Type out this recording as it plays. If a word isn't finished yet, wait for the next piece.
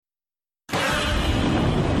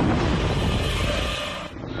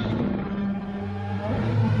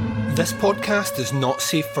This podcast is not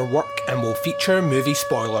safe for work and will feature movie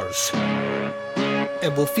spoilers.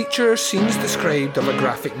 It will feature scenes described of a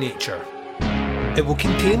graphic nature. It will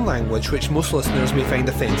contain language which most listeners may find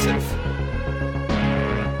offensive.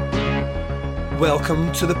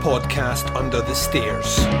 Welcome to the podcast Under the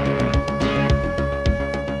Stairs.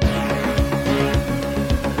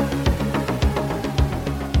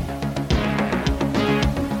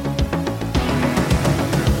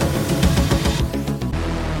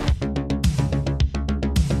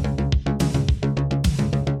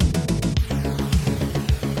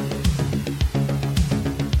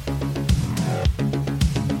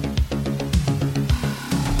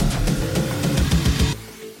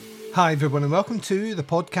 Hi everyone and welcome to the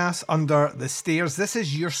podcast Under the Stairs. This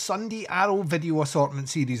is your Sunday Arrow video assortment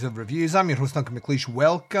series of reviews. I'm your host Duncan McLeish.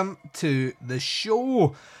 Welcome to the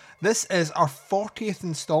show. This is our 40th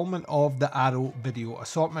instalment of the Arrow video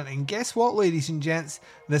assortment, and guess what, ladies and gents,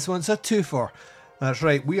 this one's a twofer. That's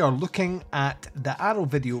right, we are looking at the Arrow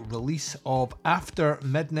video release of After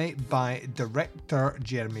Midnight by director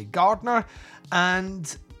Jeremy Gardner,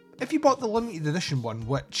 and if you bought the limited edition one,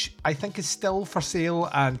 which I think is still for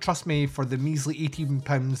sale, and trust me, for the measly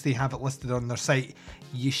 £18 they have it listed on their site,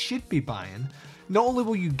 you should be buying. Not only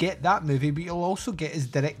will you get that movie, but you'll also get his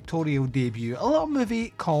directorial debut, a little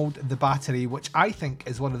movie called The Battery, which I think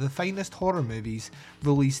is one of the finest horror movies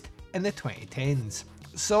released in the 2010s.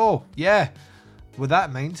 So, yeah, with that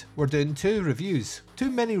in mind, we're doing two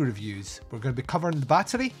mini reviews. We're going to be covering The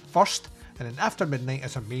Battery first, and then After Midnight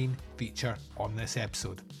as our main feature on this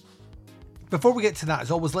episode. Before we get to that,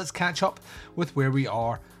 as always, let's catch up with where we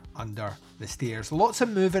are under the stairs. Lots of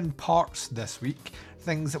moving parts this week.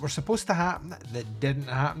 Things that were supposed to happen that didn't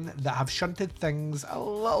happen, that have shunted things a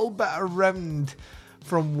little bit around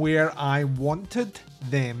from where I wanted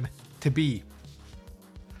them to be.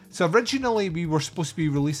 So originally we were supposed to be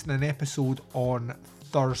releasing an episode on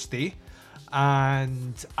Thursday,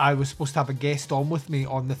 and I was supposed to have a guest on with me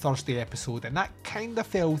on the Thursday episode, and that kind of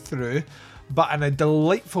fell through, but in a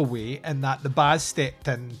delightful way, in that the Baz stepped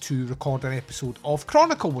in to record an episode of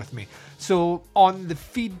Chronicle with me. So on the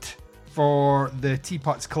feed for the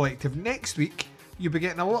Teapots Collective next week, you'll be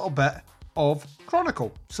getting a little bit of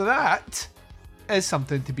Chronicle. So that is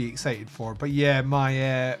something to be excited for. But yeah,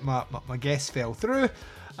 my guest fell through,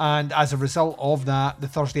 and as a result of that, the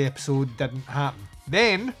Thursday episode didn't happen.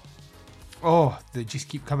 Then, they just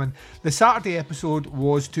keep coming. The Saturday episode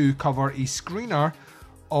was to cover a screener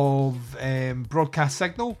of Broadcast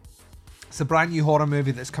Signal. It's a brand new horror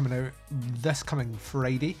movie that's coming out this coming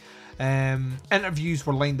Friday. Interviews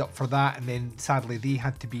were lined up for that, and then sadly they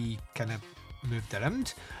had to be kind of moved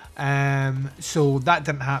around. So that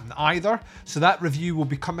didn't happen either. So that review will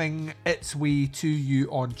be coming its way to you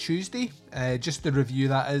on Tuesday. Just the review,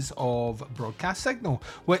 that is, of Broadcast Signal,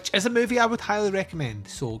 which is a movie I would highly recommend.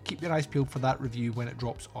 So keep your eyes peeled for that review when it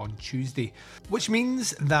drops on Tuesday. Which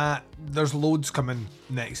means that there's loads coming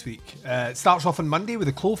next week. It starts off on Monday with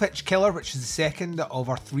The Cloverfield Killer, which is the second of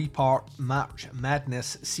our 3-part March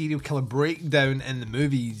Madness serial killer breakdown in the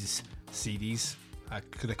movies series. I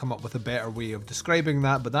could have come up with a better way of describing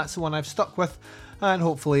that, but that's the one I've stuck with, and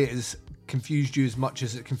hopefully it has confused you as much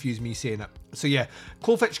as it confused me saying it. So yeah,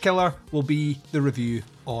 Cloverfield Killer will be the review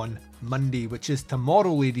on Monday, which is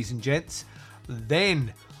tomorrow, ladies and gents.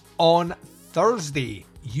 Then on Thursday,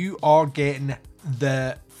 you are getting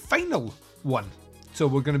the final one. So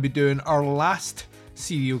we're going to be doing our last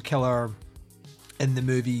serial killer in the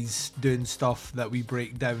movies, doing stuff that we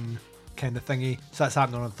break down kind of thingy. So that's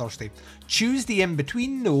happening on Thursday. Tuesday in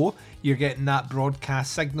between, though, you're getting that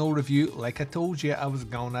Broadcast Signal review like I told you I was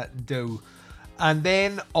gonna do. And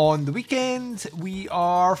then on the weekend we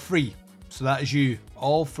are free. So that is you,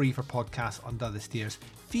 all free for podcasts Under the Stairs.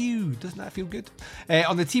 Phew, doesn't that feel good?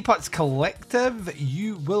 On the Teapots Collective,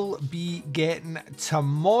 you will be getting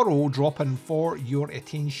tomorrow dropping for your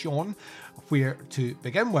attention. Where to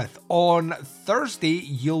begin with. On Thursday,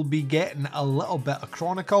 you'll be getting a little bit of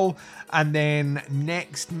Chronicle, and then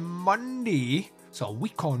next Monday, so a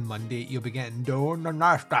week on Monday, you'll be getting Dawn and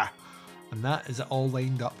Nasty, and that is all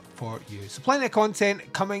lined up for you. So plenty of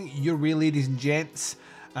content coming your way, ladies and gents,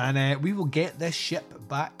 and we will get this ship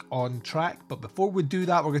back on track. But before we do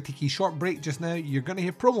that, we're going to take a short break just now. You're going to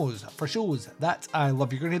hear promos for shows that I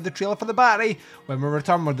love. You're going to hear the trailer for The Battery. When we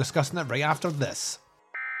return, we're discussing it right after this.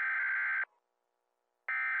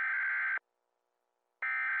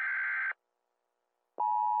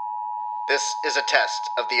 This is a test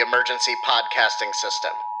of the emergency podcasting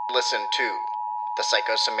system. Listen to the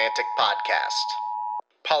Psychosemantic Podcast.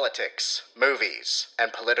 Politics, movies,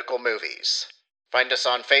 and political movies. Find us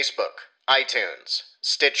on Facebook, iTunes,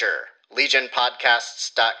 Stitcher,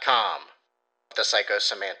 LegionPodcasts.com, the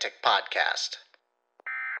Psychosemantic Podcast.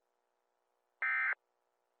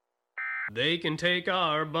 They can take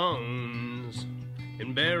our bones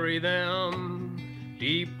and bury them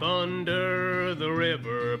deep under the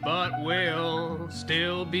river, but we'll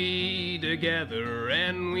still be together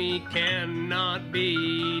and we cannot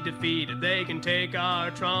be defeated. They can take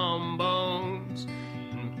our trombones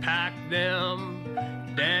and pack them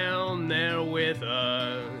down there with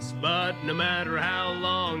us, but no matter how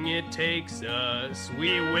long it takes us,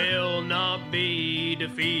 we will not be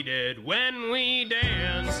defeated. When we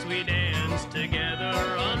dance together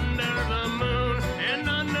under the moon and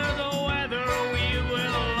under the weather. We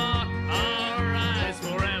will lock our eyes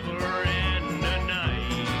forever and a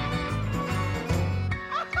night.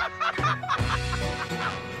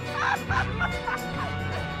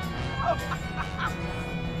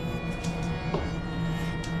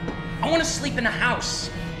 I want to sleep in a house,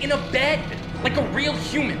 in a bed, like a real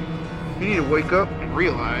human. You need to wake up and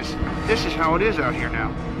realize this is how it is out here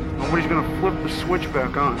now. Nobody's gonna flip the switch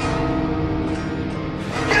back on.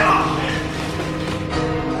 Get off!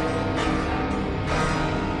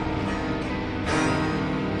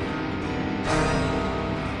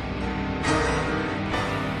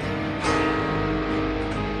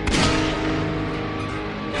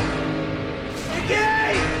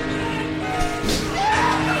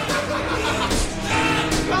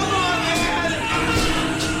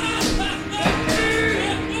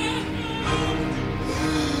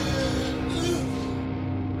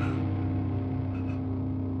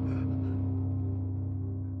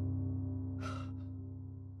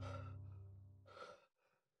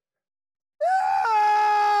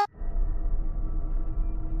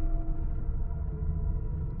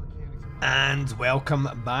 And welcome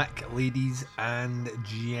back, ladies and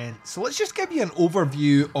gents. So let's just give you an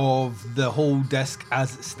overview of the whole disc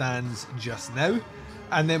as it stands just now,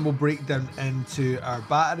 and then we'll break down into our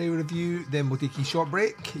battery review. Then we'll take a short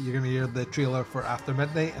break. You're going to hear the trailer for After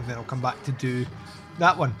Midnight, and then I'll come back to do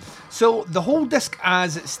that one. So the whole disc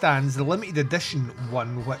as it stands, the limited edition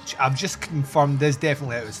one, which I've just confirmed is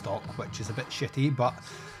definitely out of stock, which is a bit shitty, but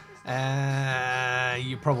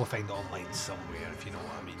you probably find it online somewhere if you know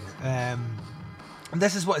what I mean.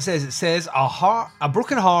 This is what it says. It says, a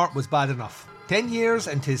broken heart was bad enough. 10 years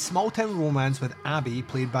into his small-town romance with Abby,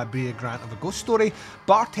 played by Brea Grant of A Ghost Story,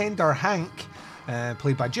 bartender Hank,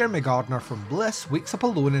 played by Jeremy Gardner from Bliss, wakes up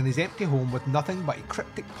alone in his empty home with nothing but a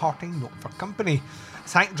cryptic parting note for company.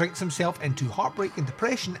 As Hank drinks himself into heartbreak and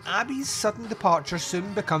depression, Abby's sudden departure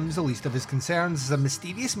soon becomes the least of his concerns as a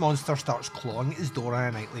mysterious monster starts clawing at his door on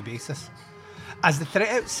a nightly basis. As the threat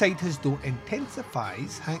outside his door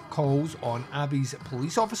intensifies, Hank calls on Abby's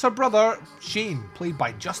police officer brother, Shane, played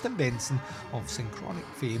by Justin Benson of Synchronic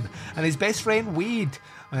fame, and his best friend Wade,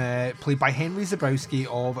 played by Henry Zebrowski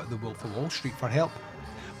of The Wolf of Wall Street, for help.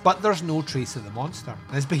 But there's no trace of the monster.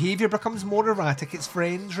 His behaviour becomes more erratic, its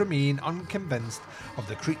friends remain unconvinced of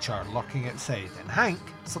the creature lurking outside, and Hank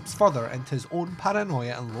slips further into his own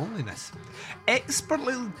paranoia and loneliness.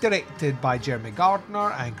 Expertly directed by Jeremy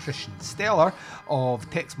Gardner and Christian Steller of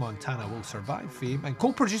Tex Montana Will Survive fame, and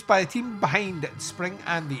co-produced by the team behind Spring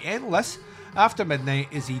and the Endless, After Midnight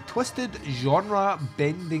is a twisted,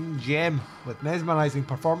 genre-bending gem with mesmerising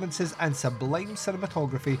performances and sublime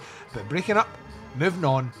cinematography about breaking up, moving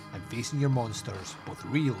on, and facing your monsters, both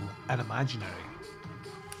real and imaginary.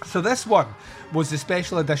 So this one was the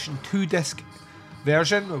special edition 2-disc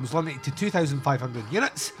version. It was limited to 2,500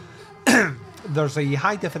 units. There's a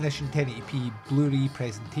high definition 1080p Blu-ray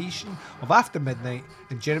presentation of After Midnight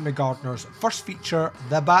and Jeremy Gardner's first feature,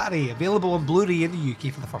 The Battery, available on Blu-ray in the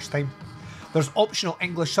UK for the first time. There's optional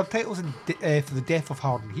English subtitles for the deaf of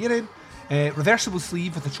hard of hearing, reversible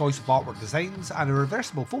sleeve with a choice of artwork designs, and a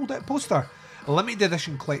reversible fold-out poster. A limited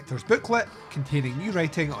edition collector's booklet containing new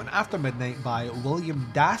writing on After Midnight by William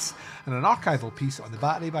Dass and an archival piece on The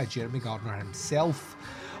Battery by Jeremy Gardner himself.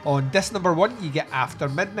 On disc number 1 you get After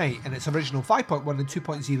Midnight and its original 5.1 and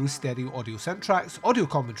 2.0 stereo audio soundtracks, audio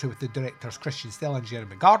commentary with the directors Christian Stella and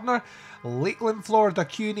Jeremy Gardner, Lakeland, Florida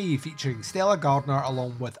Q&A featuring Stella Gardner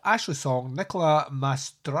along with Ashley Song, Nicola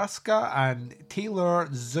Mastraska and Taylor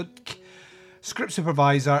Zudk. Script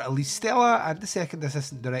supervisor Elise Stella and the second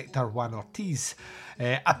assistant director Juan Ortiz.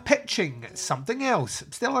 Pitching something else,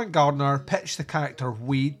 Stella and Gardner pitched the character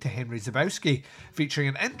Wade to Henry Zebrowski, featuring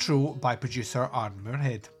an intro by producer Aaron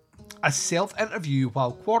Moorhead. A self-interview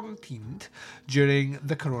while quarantined during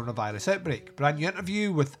the coronavirus outbreak. Brand new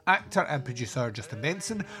interview with actor and producer Justin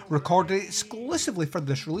Benson, recorded exclusively for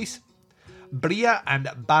this release. Brea and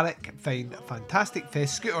Barrick find fantastic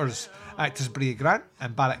fest scooters. Actors Brea Grant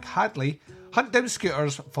and Barrick Hadley Hunt down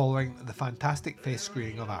scooters following the Fantastic Fest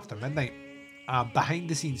screening of After Midnight. A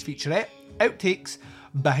behind-the-scenes featurette, outtakes,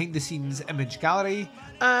 behind-the-scenes image gallery,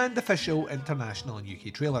 and official international and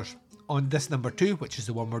UK trailers. On disc number 2, which is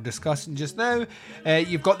the one we're discussing just now,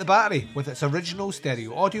 you've got The Battery with its original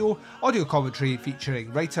stereo audio commentary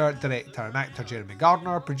featuring writer, director and actor Jeremy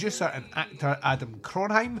Gardner, producer and actor Adam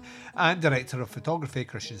Kronheim, and director of photography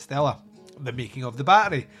Christian Stella. The Making of The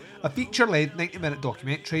Battery, a feature-length 90-minute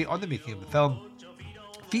documentary on the making of the film.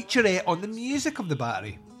 Featurette on the music of The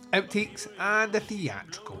Battery, outtakes and a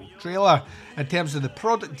theatrical trailer. In terms of the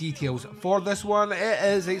product details for this one, it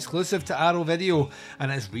is exclusive to Arrow Video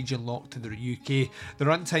and is region locked to the UK. The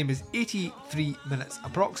runtime is 83 minutes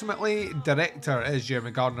approximately. Director is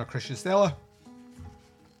Jeremy Gardner, Christian Stella.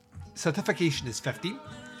 Certification is 15.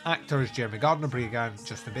 Actors Jeremy Gardner, Brea Gann,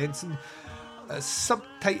 Justin Benson.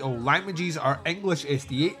 Subtitle languages are English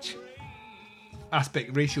SDH.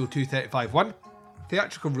 Aspect ratio 2:35:1.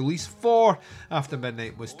 Theatrical release for After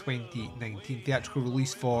Midnight was 2019. Theatrical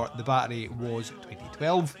release for The Battery was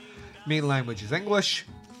 2012. Main language is English.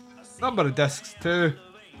 Number of discs 2.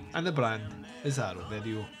 And the brand is Arrow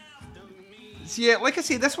Video. So yeah, like I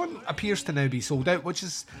say, this one appears to now be sold out, which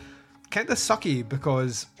is kind of sucky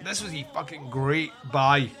because this was a fucking great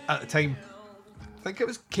buy at the time. I think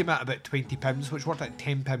it came out about £20, which worked out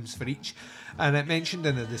 £10 for each. And it mentioned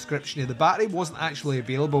in the description here, The Battery wasn't actually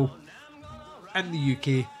available in the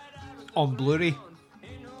UK on Blu-ray,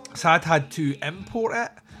 so I'd had to import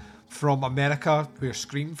it from America where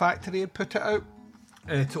Screen Factory had put it out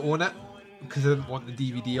to own it, because I didn't want the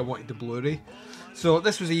DVD, I wanted the Blu-ray. So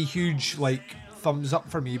this was a huge thumbs up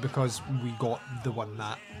for me because we got the one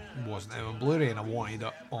that wasn't out on Blu-ray and I wanted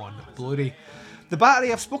it on Blu-ray. The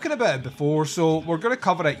Battery, I've spoken about it before, so we're going to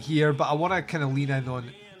cover it here, but I want to kind of lean in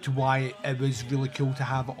on to why it was really cool to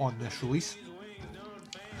have it on this release.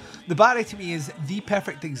 The Battery to me is the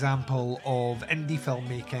perfect example of indie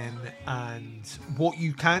filmmaking and what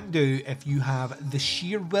you can do if you have the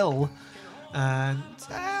sheer will and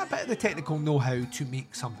a bit of the technical know-how to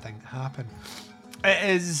make something happen. It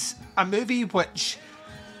is a movie which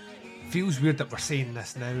feels weird that we're saying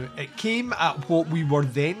this now. It came at what we were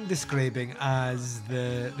then describing as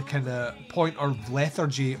the kind of point of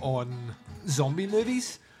lethargy on zombie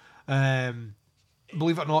movies.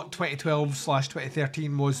 Believe it or not,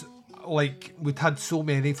 2012/2013 was we'd had so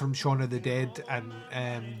many from Shaun of the Dead and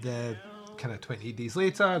the kind of 28 Days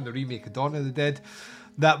Later and the remake of Dawn of the Dead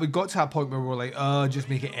that we got to that point where we're like, oh, just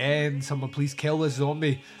make it end, someone please kill this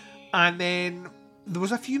zombie. And then there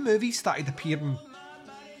was a few movies started appearing,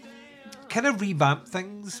 kind of revamped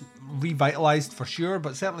things, revitalised for sure,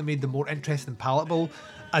 but certainly made them more interesting and palatable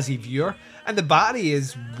as a viewer. And The Battery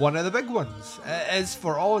is one of the big ones. It is,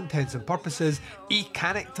 for all intents and purposes, a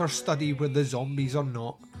character study where the zombies are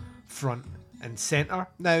not front and centre.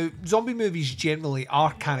 Now, zombie movies generally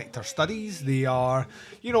are character studies. They are,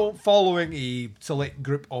 following a select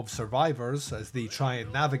group of survivors as they try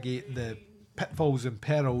and navigate the pitfalls and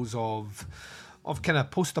perils of kind of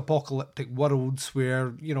post-apocalyptic worlds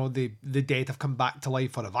where, the dead have come back to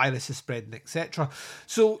life or a virus is spreading, etc.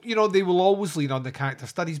 So, they will always lean on the character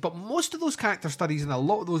studies, but most of those character studies in a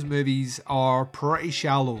lot of those movies are pretty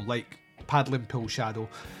shallow, like paddling pool shallow.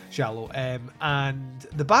 And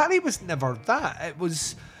The Battery was never that. It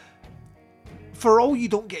was, for all you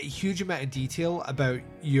don't get a huge amount of detail about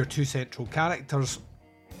your two central characters,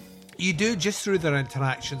 you do, just through their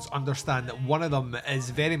interactions, understand that one of them is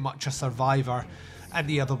very much a survivor and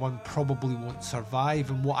the other one probably won't survive.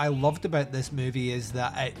 And what I loved about this movie is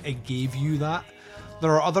that it gave you that.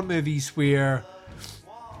 There are other movies where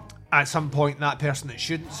at some point that person that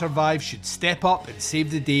shouldn't survive should step up and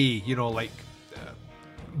save the day,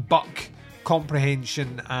 buck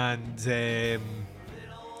comprehension and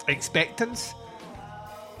expectance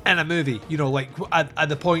in a movie. At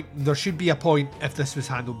the point, there should be a point, if this was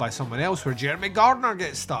handled by someone else, where Jeremy Gardner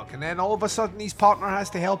gets stuck and then all of a sudden his partner has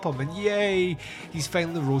to help him and yay, he's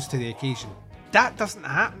finally rose to the occasion. That doesn't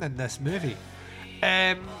happen in this movie.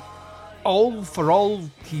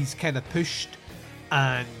 He's kind of pushed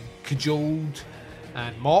and cajoled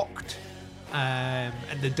and mocked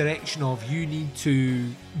in the direction of, you need to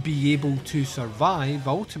be able to survive.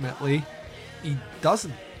 Ultimately, he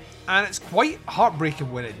doesn't. And it's quite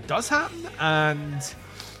heartbreaking when it does happen, and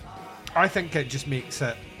I think it just makes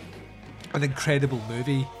it an incredible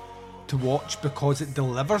movie to watch because it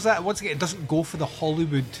delivers that. Once again, it doesn't go for the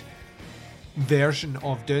Hollywood version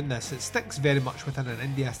of doing this. It sticks very much within an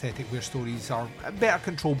indie aesthetic where stories are better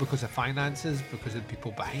controlled because of finances, because of the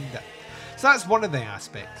people behind it. So that's one of the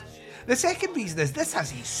aspects. The second reason is this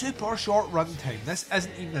has a super short runtime. This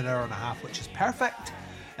isn't even an hour and a half, which is perfect.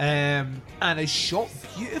 and is shot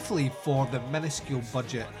beautifully for the minuscule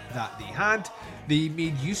budget that they had. They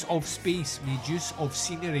made use of space, made use of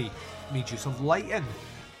scenery, made use of lighting,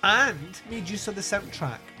 and made use of the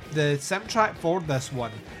soundtrack. The soundtrack for this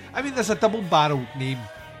one, I mean, there's a double-barreled name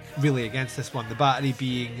really against this one, The Battery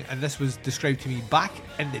being, and this was described to me back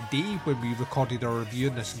in the day when we recorded our review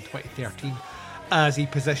on this in 2013, as a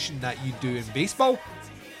position that you do in baseball.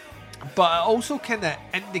 But it also kind of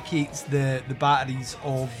indicates the batteries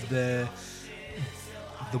of the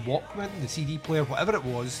Walkman, the CD player, whatever it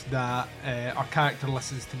was that our character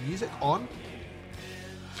listens to music on.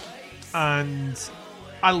 And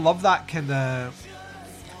I love that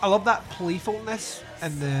playfulness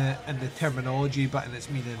in the terminology, but in its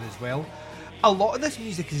meaning as well. A lot of this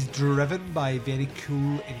music is driven by a very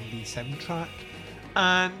cool indie soundtrack,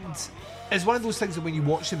 and it's one of those things that when you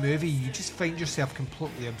watch the movie, you just find yourself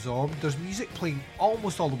completely absorbed. There's music playing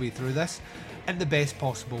almost all the way through this in the best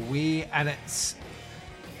possible way, and it's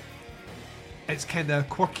kind of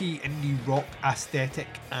quirky indie rock aesthetic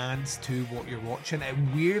adds to what you're watching. It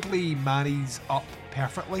weirdly marries up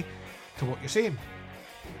perfectly to what you're saying.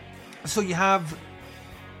 So you have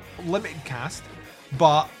limited cast,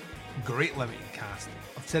 but great limited cast.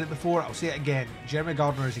 I've said it before, I'll say it again. Jeremy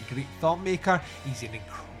Gardner is a great filmmaker. He's an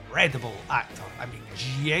incredible actor. I mean,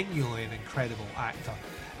 genuinely an incredible actor.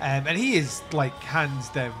 And he is, like, hands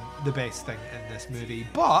down the best thing in this movie.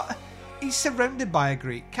 But he's surrounded by a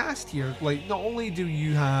great cast here. Like, not only do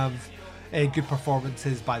you have good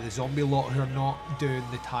performances by the zombie lot who are not doing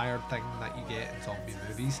the tired thing that you get in zombie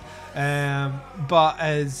movies, but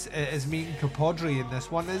as Megan Capodri in this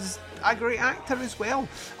one is a great actor as well.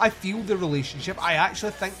 I feel the relationship. I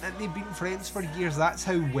actually think that they've been friends for years. That's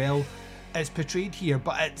how well it's portrayed here.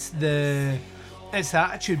 But it's the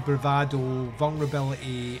attitude, bravado,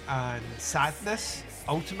 vulnerability and sadness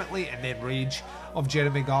ultimately, and then rage of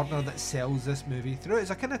Jeremy Gardner that sells this movie through. It's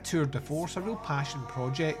a kind of tour de force, a real passion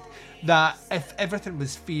project that if everything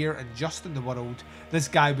was fair and just in the world, this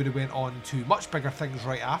guy would have went on to much bigger things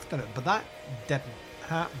right after it, but that didn't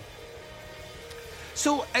happen.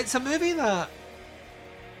 So it's a movie that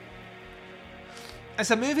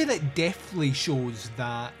definitely shows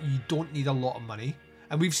that you don't need a lot of money.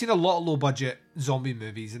 And we've seen a lot of low-budget zombie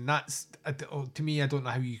movies, and that's, to me, I don't know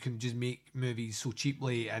how you can just make movies so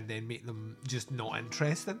cheaply and then make them just not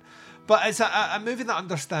interesting. But it's a movie that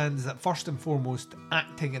understands that first and foremost,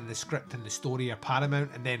 acting and the script and the story are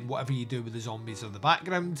paramount, and then whatever you do with the zombies are the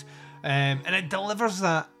background. And it delivers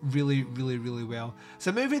that really, really, really well. It's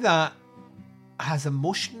a movie that has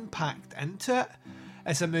emotion packed into it.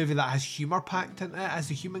 It's a movie that has humour packed into it, has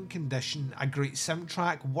the human condition, a great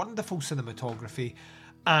soundtrack, wonderful cinematography,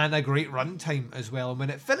 and a great runtime as well. And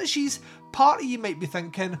when it finishes, part of you might be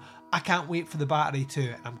thinking, I can't wait for The Battery 2.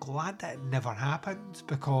 And I'm glad that it never happened,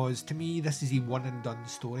 because to me, this is a one and done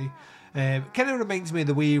story. It kind of reminds me of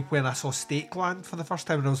the way when I saw Stakeland for the first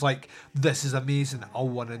time, and I was like, this is amazing, a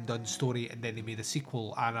one and done story, and then they made a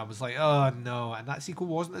sequel, and I was like, oh no, and that sequel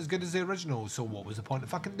wasn't as good as the original, so what was the point of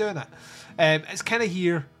fucking doing it? It's kind of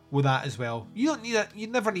here with that as well. You don't need it, you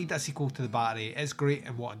never need a sequel to The Battery. It's great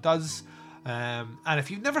in what it does. And if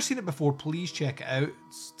you've never seen it before, please check it out.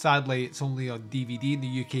 Sadly, it's only on DVD in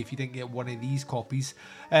the UK if you didn't get one of these copies,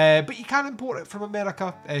 but you can import it from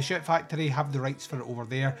America. Shout Factory have the rights for it over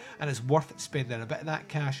there, and it's worth spending a bit of that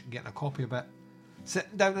cash and getting a copy of it,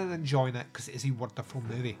 sitting down and enjoying it, because it is a wonderful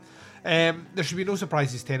movie. There should be no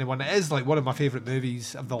surprises to anyone. It is like one of my favourite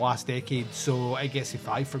movies of the last decade, so it gets a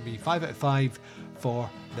 5 from me. 5 out of 5 for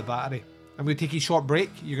The Battery. I'm going to take a short break.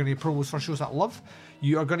 You're going to hear promos for shows that I love.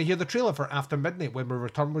 You are going to hear the trailer for After Midnight. When we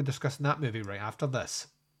return, we're discussing that movie right after this.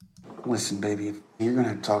 Listen, baby, you're going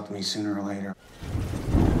to have to talk to me sooner or later.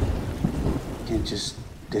 You can't just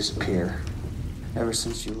disappear. Ever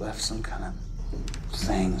since you left, some kind of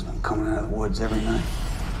thing's been coming out of the woods every night.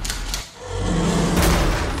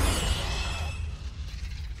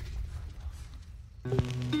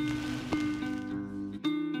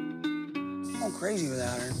 I'm going crazy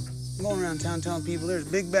without her. I'm going around town telling people there's a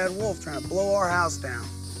big bad wolf trying to blow our house down.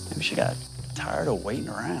 Maybe she got tired of waiting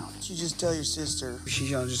around. Why don't you just tell your sister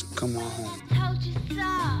she ought to just come on home? Told you so.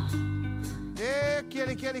 Yeah,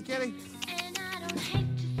 kitty. And I don't hate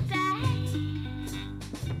to say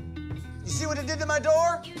You see what it did to my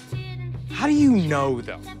door? you didn't How do you know,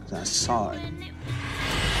 though? I saw it.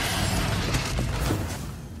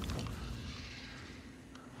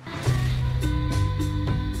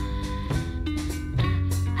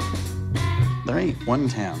 There ain't one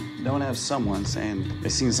town don't have someone saying they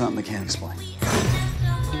seen something they can't explain.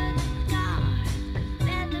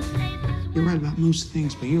 You're right about most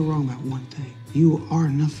things, but you're wrong about one thing. You are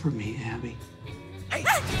enough for me, Abby. Hey,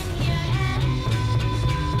 Hey!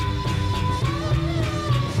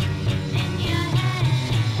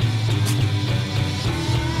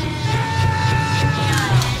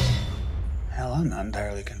 Hell, I'm not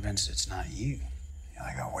entirely convinced it's not you. You're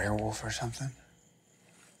like a werewolf or something?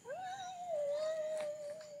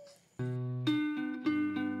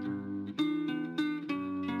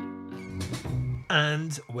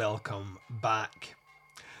 And welcome back.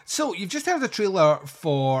 So, you've just heard the trailer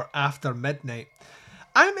for After Midnight.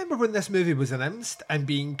 I remember when this movie was announced and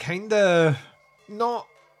being kinda not...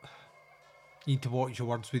 You need to watch your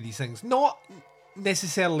words with these things. Not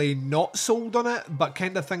necessarily not sold on it, but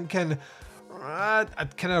kind of thinking, a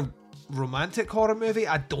kind of romantic horror movie.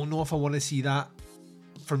 I don't know if I want to see that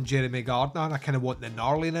from Jeremy Gardner. I kind of want the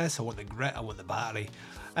gnarliness, I want the grit, I want the battery.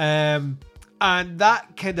 And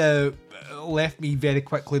that kind of left me very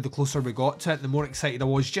quickly the closer we got to it, the more excited I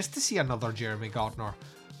was just to see another Jeremy Gardner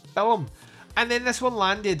film. And then this one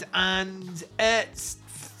landed, and it's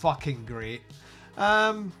fucking great.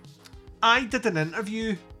 I did an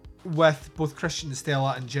interview with both Christian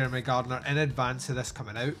Stella and Jeremy Gardner in advance of this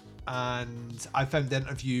coming out, and I found the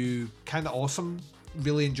interview kind of awesome.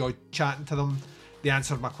 Really enjoyed chatting to them. They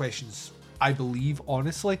answered my questions, I believe,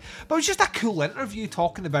 honestly. But it was just a cool interview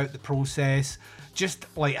talking about the process, just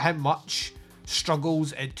like how much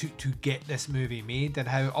struggles it took to get this movie made, and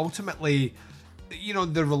how ultimately, you know,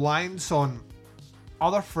 the reliance on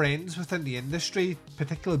other friends within the industry,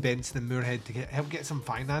 particularly Benson and Moorhead, to help get some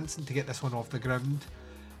financing to get this one off the ground.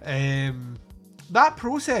 That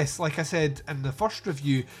process, like I said in the first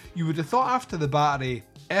review, you would have thought after the battery,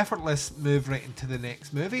 effortless move right into the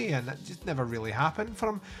next movie, and it just never really happened for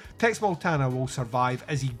him. Tex Montana Will Survive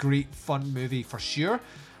is a great fun movie for sure,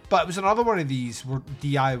 but it was another one of these where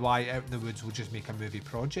DIY out in the woods will just make a movie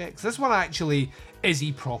project. This one actually is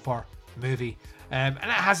a proper movie. And it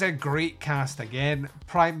has a great cast again.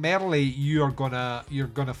 Primarily, you're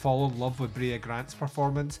gonna fall in love with Brea Grant's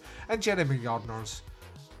performance, and Jeremy Gardner's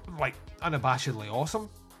like unabashedly awesome.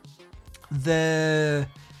 The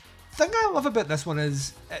thing I love about this one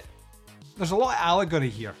is there's a lot of allegory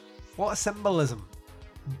here, a lot of symbolism,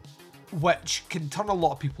 which can turn a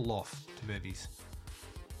lot of people off to movies.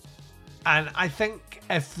 And I think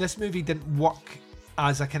if this movie didn't work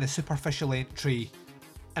as a kind of superficial entry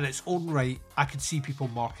in its own right, I could see people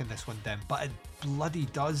marking this one down, but it bloody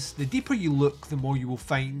does. The deeper you look, the more you will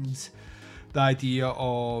find the idea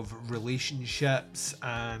of relationships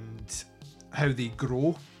and how they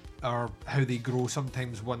grow, or how they grow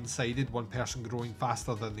sometimes one-sided, one person growing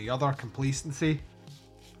faster than the other, complacency,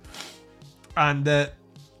 and the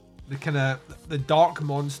kind of the dark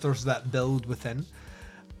monsters that build within.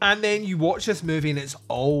 And then you watch this movie and it's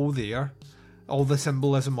all there. All the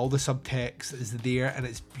symbolism, all the subtext is there, and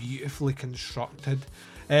it's beautifully constructed.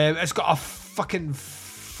 It's got a fucking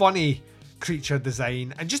funny creature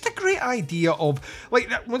design, and just a great idea of, like,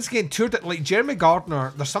 once again, toured it, like Jeremy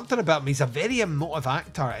Gardner, there's something about him, he's a very emotive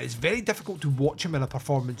actor. It's very difficult to watch him in a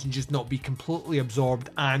performance and just not be completely absorbed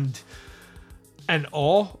and in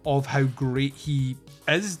awe of how great he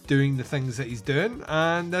is doing the things that he's doing.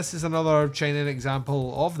 And this is another shining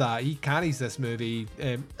example of that. He carries this movie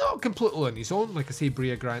not completely on his own. Like I say,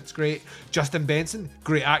 Brea Grant's great. Justin Benson,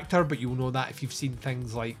 great actor, but you'll know that if you've seen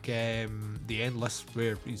things like The Endless,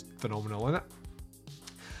 where he's phenomenal in it.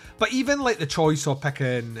 But even like the choice of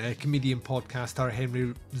picking comedian podcaster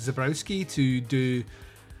Henry Zabrowski to do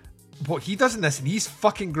what he does in this, and he's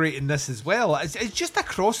fucking great in this as well. It's just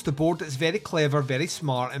across the board. It's very clever, very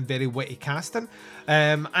smart, and very witty casting.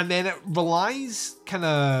 And then it relies kind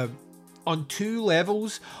of on two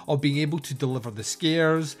levels of being able to deliver the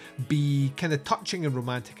scares, be kind of touching and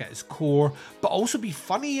romantic at its core, but also be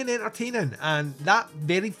funny and entertaining. And that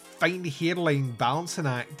very fine hairline balancing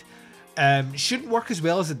act shouldn't work as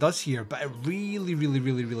well as it does here, but it really, really,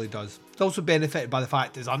 really, really does. It's also benefited by the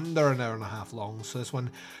fact it's under an hour and a half long, so this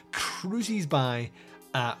one cruises by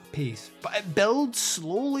at pace. But it builds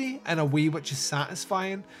slowly in a way which is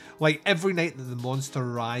satisfying. Like, every night that the monster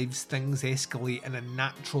arrives, things escalate in a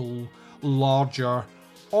natural, larger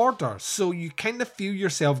order. So you kind of feel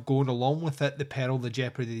yourself going along with it, the peril, the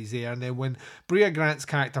jeopardy is there. And then when Brea Grant's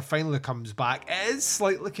character finally comes back, it is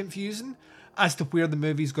slightly confusing as to where the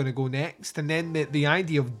movie's going to go next. And then the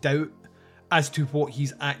idea of doubt as to what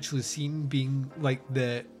he's actually seen being like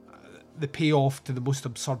the payoff to the most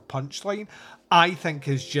absurd punchline, I think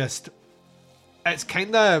is just, it's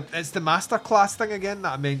the masterclass thing again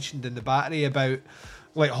that I mentioned in the battery about,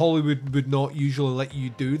 like, Hollywood would not usually let you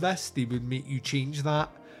do this. They would make you change that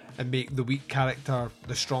and make the weak character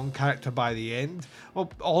the strong character by the end.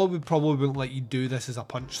 Well, Hollywood probably wouldn't let you do this as a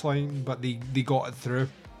punchline, but they got it through.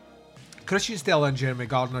 Christian Stella and Jeremy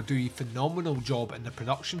Gardner do a phenomenal job in the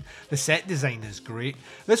production. The set design is great.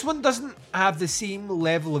 This one doesn't have the same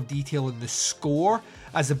level of detail in the score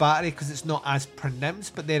as The Battery because it's not as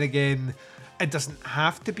pronounced, but then again, it doesn't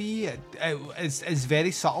have to be. It's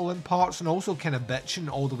very subtle in parts and also kind of bitching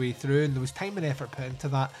all the way through, and there was time and effort put into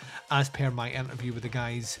that as per my interview with the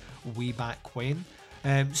guys way back when.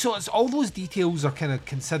 So it's all those details are kind of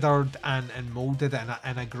considered and moulded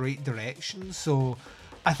in a great direction, so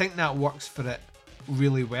I think that works for it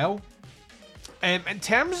really well. In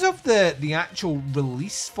terms of the actual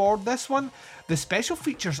release for this one, the special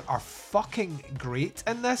features are fucking great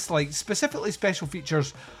in this, like specifically special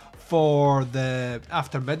features for the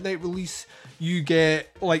After Midnight release. You get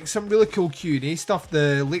like some really cool Q&A stuff.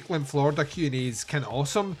 The Lakeland, Florida Q&A is kind of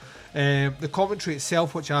awesome. The commentary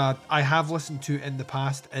itself, which I have listened to in the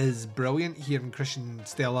past, is brilliant. Hearing Christian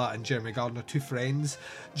Stella and Jeremy Gardner, two friends,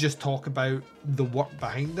 just talk about the work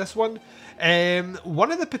behind this one.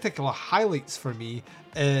 One of the particular highlights for me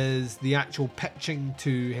is the actual pitching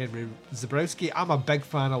to Henry Zabrowski. I'm a big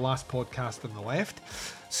fan of Last Podcast on the Left,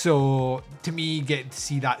 so to me, getting to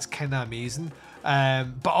see that's kind of amazing.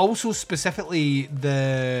 But also specifically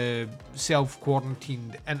the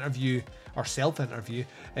self-quarantined interview or self-interview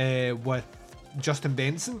with Justin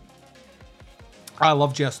Benson. I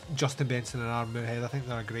love Justin Benson and Aaron Moorhead. I think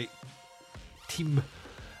they're a great team,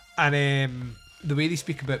 and the way they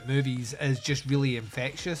speak about movies is just really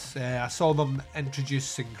infectious. I saw them introduce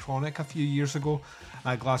Synchronic a few years ago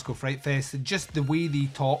at Glasgow Fright Fest, and just the way they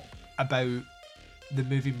talk about the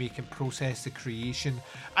movie making process, the creation,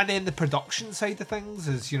 and then the production side of things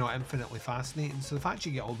is, infinitely fascinating. So the fact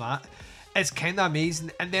you get all that, it's kind of amazing.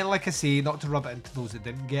 And then, like I say, not to rub it into those that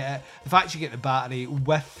didn't get it, the fact you get The Battery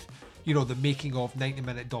with, the making of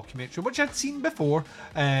 90-minute documentary, which I'd seen before,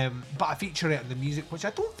 but I feature it in the music, which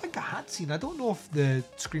I don't think I had seen. I don't know if the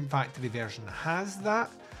Scream Factory version has that,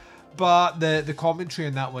 but the commentary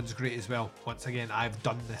on that one's great as well. Once again, I've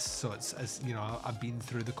done this, so it's I've been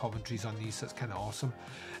through the commentaries on these, so it's kind of awesome.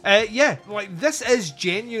 This is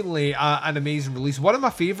genuinely an amazing release. One of my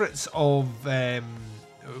favourites of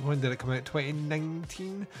when did it come out?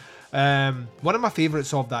 2019. One of my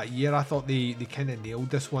favourites of that year. I thought they kind of nailed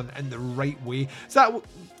this one in the right way. It's that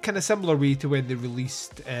kind of similar way to when they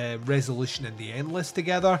released Resolution and The Endless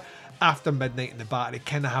together. After Midnight and The Battery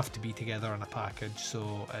kind of have to be together in a package,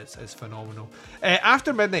 so it's phenomenal.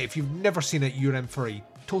 After Midnight, if you've never seen it, you're in for a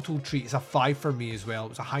total treat. It's a 5 for me as well. It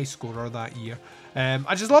was a high scorer that year.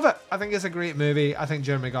 I just love it. I think it's a great movie. I think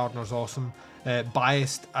Jeremy Gardner's awesome.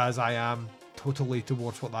 Biased as I am totally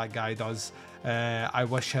towards what that guy does. I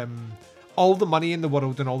wish him all the money in the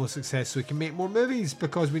world and all the success so he can make more movies,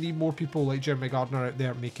 because we need more people like Jeremy Gardner out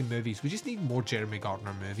there making movies. We just need more Jeremy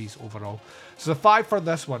Gardner movies overall. So 5 for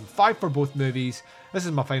this one, 5 for both movies. This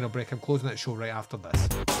is my final break. I'm closing the show right after this.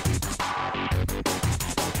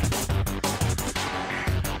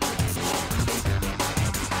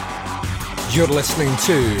 You're listening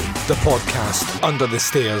to the podcast Under the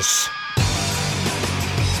Stairs.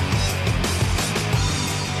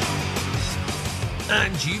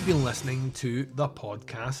 And you've been listening to the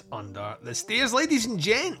podcast Under the Stairs. Ladies and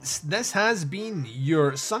gents, this has been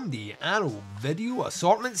your Sunday Arrow video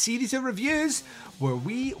assortment series of reviews where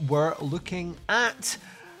we were looking at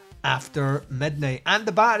After Midnight and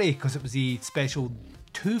The Battery, because it was a special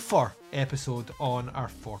twofer episode on our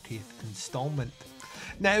 40th installment.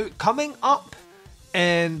 Now, coming up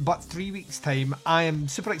in but 3 weeks' time, I am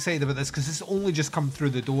super excited about this because it's only just come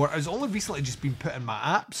through the door. It's only recently just been put in my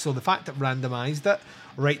app, so the fact that randomised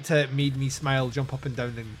it made me smile, jump up and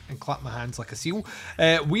down and clap my hands like a seal.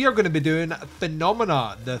 We are going to be doing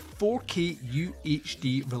Phenomena, the 4K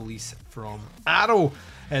UHD release from Arrow.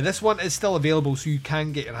 This one is still available, so you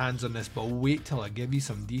can get your hands on this, but wait till I give you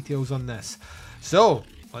some details on this. So,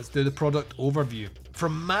 let's do the product overview.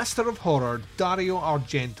 From Master of Horror Dario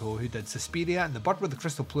Argento, who did Suspiria and The Bird with the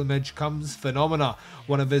Crystal Plumage, comes Phenomena,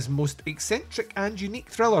 one of his most eccentric and unique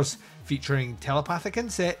thrillers, featuring telepathic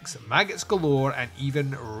insects, maggots galore, and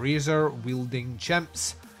even razor-wielding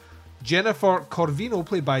chimps. Jennifer Corvino,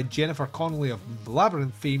 played by Jennifer Connelly of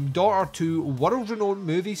Labyrinth fame, daughter to world-renowned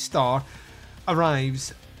movie star,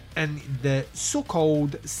 arrives in the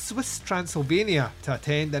so-called Swiss Transylvania to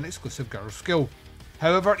attend an exclusive girls' school.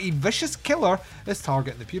 However, a vicious killer is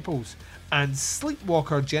targeting the pupils, and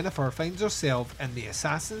sleepwalker Jennifer finds herself in the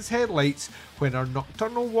assassin's headlights when her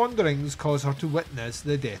nocturnal wanderings cause her to witness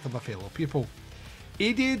the death of a fellow pupil.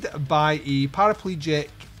 Aided by a paraplegic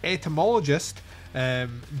entomologist,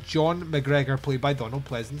 John McGregor, played by Donald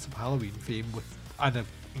Pleasance of Halloween fame, and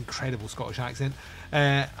incredible Scottish accent,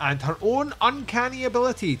 and her own uncanny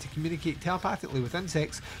ability to communicate telepathically with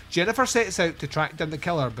insects, Jennifer sets out to track down the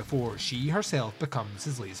killer before she herself becomes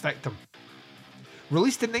his latest victim.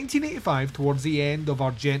 Released in 1985 towards the end of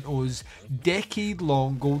Argento's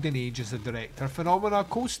decade-long golden age as a director, Phenomena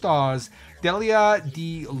co-stars Delia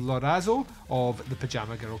Di Lorenzo of The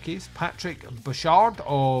Pajama Girl Case, Patrick Bouchard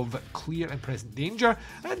of Clear and Present Danger,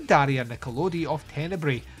 and Daria Nicolodi of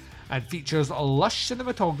Tenebrae, and features lush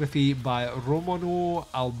cinematography by Romano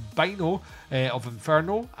Albino of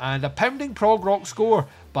Inferno, and a pounding prog rock score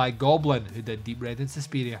by Goblin, who did Deep Red and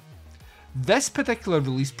Suspiria. This particular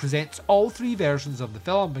release presents all three versions of the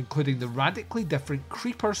film, including the radically different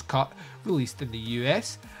Creepers cut released in the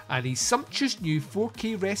US, and a sumptuous new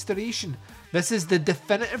 4K restoration. This is the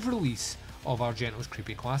definitive release of Argento's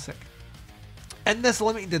creepy classic. In this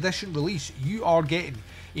limited edition release, you are getting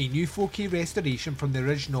a new 4K restoration from the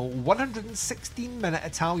original 116-minute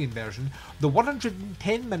Italian version, the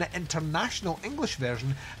 110-minute international English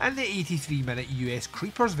version, and the 83-minute US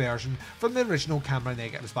Creepers version from the original camera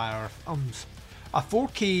negatives by our films. A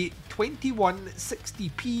 4K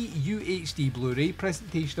 2160p UHD Blu-ray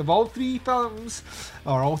presentation of all three films,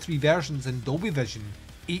 or all three versions, in Dolby Vision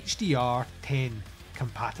HDR10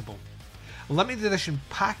 compatible. Limited edition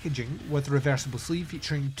packaging with reversible sleeve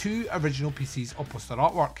featuring 2 original pieces of poster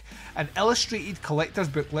artwork, an illustrated collector's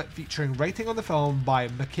booklet featuring writing on the film by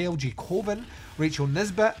Michael J. Colvin, Rachel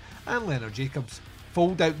Nisbet and Leonard Jacobs,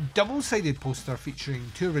 fold out double-sided poster featuring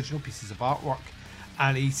 2 original pieces of artwork,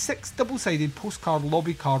 and a 6 double-sided postcard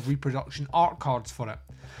lobby card reproduction art cards for it.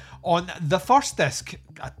 On the first disc,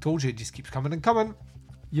 I told you it just keeps coming and coming,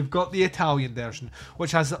 you've got the Italian version,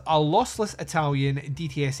 which has a lossless Italian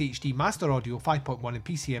DTS HD Master Audio 5.1 and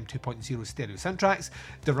PCM 2.0 stereo soundtracks,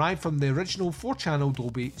 derived from the original 4-channel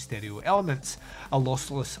Dolby stereo elements, a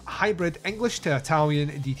lossless hybrid English to Italian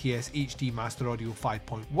DTS HD Master Audio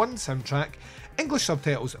 5.1 soundtrack, English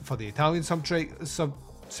subtitles for the Italian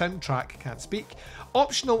soundtrack, can't speak,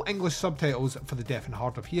 optional English subtitles for the deaf and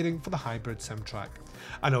hard of hearing for the hybrid soundtrack,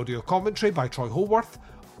 an audio commentary by Troy Holworth,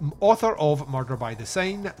 author of Murder by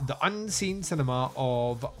Design, The Unseen Cinema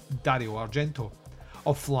of Dario Argento,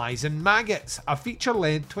 of Flies and Maggots, a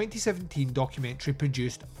feature-length 2017 documentary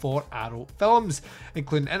produced for Arrow Films,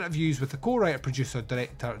 including interviews with the co-writer, producer,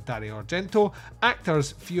 director Dario Argento,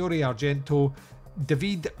 actors Fiore Argento,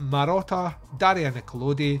 David Marotta, Daria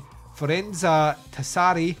Nicolodi, Forenza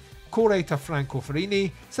Tessari, co-writer Franco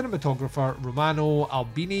Farini, cinematographer Romano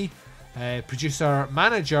Albini, producer,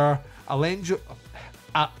 manager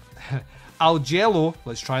Algello,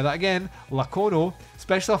 let's try that again, Lacono,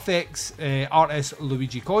 special effects artist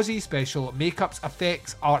Luigi Cosi, special makeups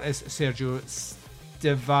effects artist Sergio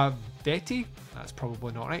Stivavetti, that's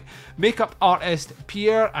probably not right, makeup artist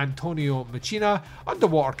Pier Antonio Machina,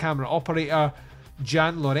 underwater camera operator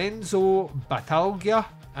Gian Lorenzo Battaglia,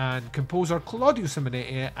 and composer Claudio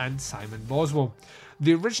Simonetti and Simon Boswell.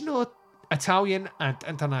 The original Italian and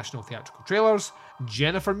international theatrical trailers,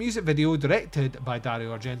 Jennifer music video directed by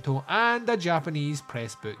Dario Argento, and a Japanese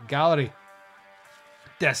press book gallery.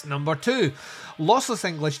 Disc number 2, lossless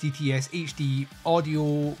English DTS HD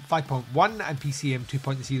Audio 5.1 and PCM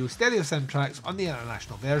 2.0 stereo soundtracks on the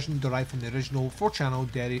international version derived from the original 4-channel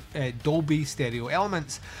Dolby stereo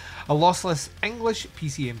elements. A lossless English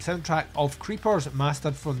PCM soundtrack of Creepers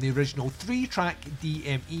mastered from the original 3-track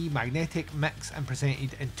DME magnetic mix and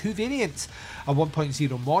presented in 2 variants, a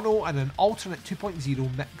 1.0 mono and an alternate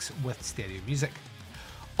 2.0 mix with stereo music.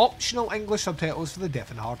 Optional English subtitles for the deaf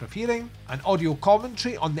and hard of hearing, an audio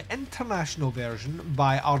commentary on the international version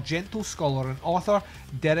by Argento scholar and author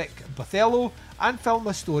Derek Bothello, and film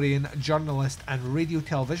historian, journalist and radio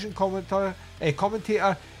television commentator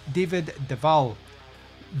David Duvall.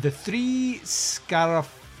 The 3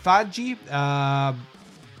 Scarafaggi,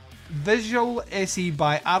 visual essay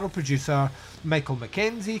by Arrow producer Michael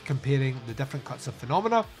Mackenzie comparing the different cuts of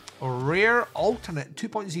Phenomena, a rare alternate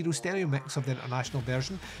 2.0 stereo mix of the international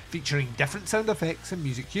version featuring different sound effects and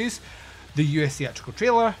music cues, the US theatrical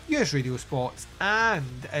trailer, US radio spots, and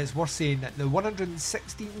it's worth saying that the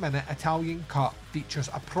 116-minute Italian cut features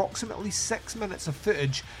approximately 6 minutes of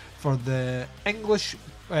footage for the English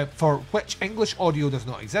for which English audio does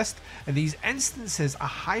not exist. In these instances, a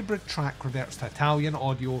hybrid track reverts to Italian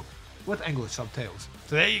audio with English subtitles.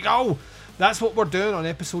 So there you go. That's what we're doing on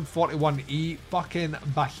episode 41, a fucking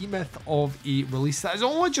behemoth of a release that has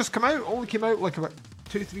only just come out, only came out like about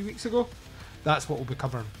 2-3 weeks ago. That's what we'll be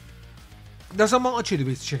covering. There's a multitude of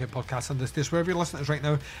ways to check out podcasts on this dish. Wherever you're listening to us right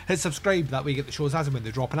now, hit subscribe, that way you get the shows as and when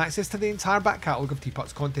they drop, and access to the entire back catalogue of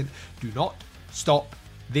Teapot's content. Do not stop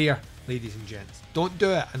there, ladies and gents. Don't do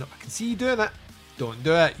it. I know I can see you doing it. don't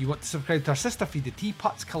do it. You want to subscribe to our sister feed, the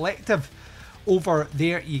Teapots Collective. Over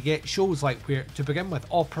there you get shows like Where to Begin With,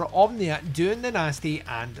 Opera Omnia, Doing the Nasty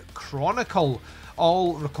and Chronicle,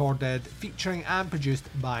 all recorded, featuring and produced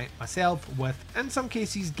by myself, with in some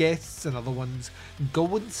cases guests and other ones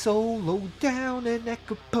going solo down in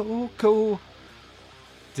Acapulco.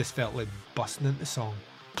 Just felt like busting into song.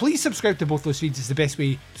 Please subscribe to both those feeds. It's the best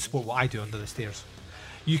way to support what I do under the stairs.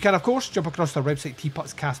 You can, of course, jump across to our website,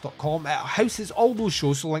 teapotscast.com. It houses all those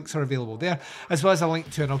shows, so links are available there, as well as a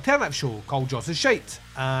link to an alternative show called Jaws is Shite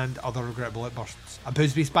and Other Regrettable Outbursts. A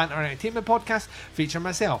booze-based banter and entertainment podcast featuring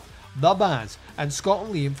myself, The Baz, and Scott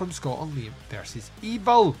and Liam from Scott and Liam vs.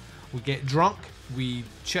 Evil. We get drunk, we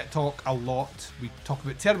shit talk a lot, we talk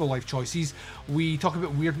about terrible life choices, we talk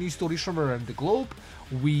about weird news stories from around the globe,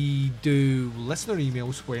 we do listener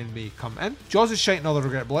emails when they come in. Jaws is Shite and Other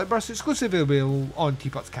Regrettable Outbursts, exclusively available on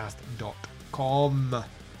teapotscast.com.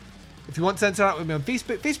 If you want to interact with me on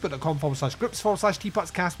Facebook,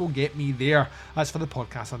 facebook.com/groups/teapotscast will get me there. That's for the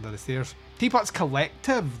podcast Under the Stairs. Teapots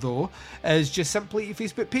Collective, though, is just simply a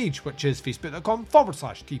Facebook page, which is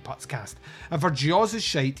facebook.com/teapotscast. And for Jaws is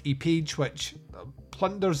Shite, a page which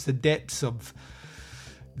plunders the depths of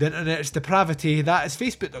the internet's depravity, that is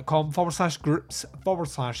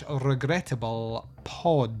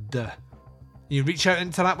facebook.com/groups/regrettablepod. You can reach out and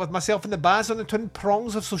interact with myself and the Baz on the twin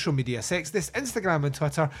prongs of social media. Sextist, Instagram and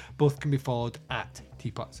Twitter. Both can be followed at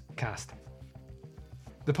TeapotsCast.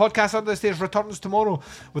 The podcast Under the Stairs returns tomorrow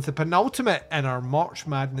with the penultimate in our March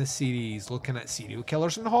Madness series, looking at serial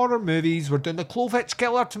killers and horror movies. We're doing the Clovitch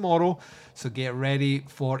Killer tomorrow, so get ready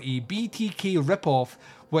for a BTK ripoff,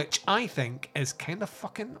 which I think is kind of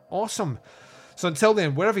fucking awesome. So until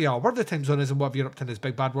then, wherever you are, wherever the time zone is and whatever you're up to in this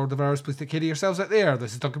big bad world of ours, please take care of yourselves out there.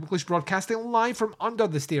 This is Duncan McLeish broadcasting live from Under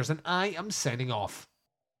the Stairs, and I am signing off.